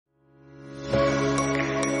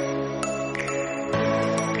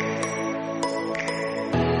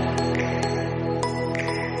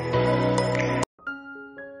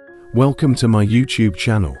Welcome to my YouTube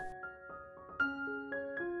channel.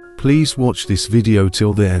 Please watch this video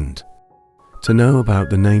till the end to know about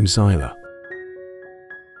the name Xyla.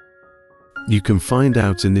 You can find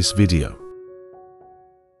out in this video.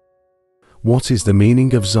 What is the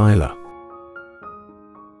meaning of Xyla?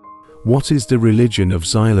 What is the religion of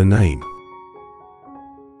Xyla name?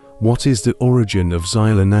 What is the origin of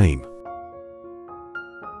Xyla name?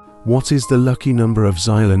 What is the lucky number of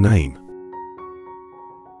Xyla name?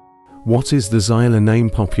 What is the Xyla name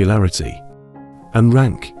popularity and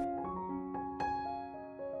rank?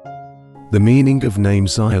 The meaning of name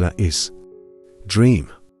Xyla is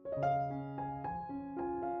dream.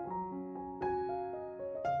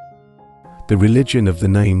 The religion of the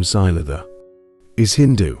name Xyla is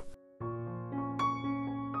Hindu.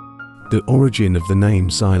 The origin of the name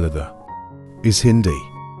Xyla is Hindi.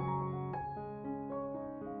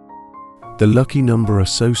 The lucky number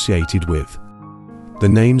associated with the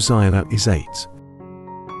name Xyla is 8.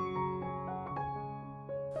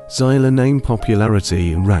 Xyla name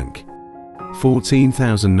popularity and rank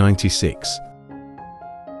 14,096.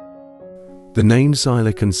 The name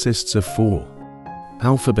Xyla consists of 4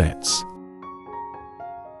 alphabets.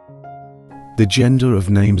 The gender of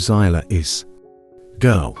name Xyla is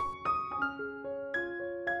girl.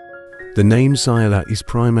 The name Xyla is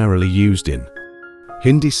primarily used in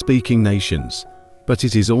Hindi-speaking nations, but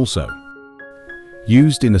it is also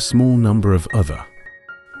used in a small number of other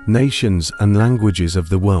nations and languages of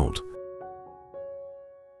the world.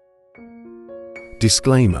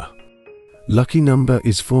 Disclaimer: lucky number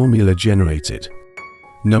is formula generated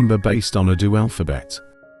number based on a do alphabet,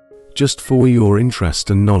 just for your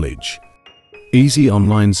interest and knowledge. Easy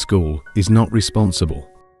Online School is not responsible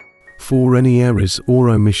for any errors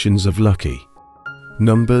or omissions of lucky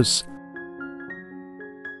numbers.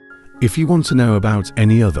 If you want to know about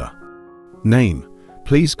any other name,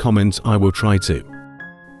 please comment. I will try to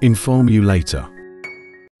inform you later.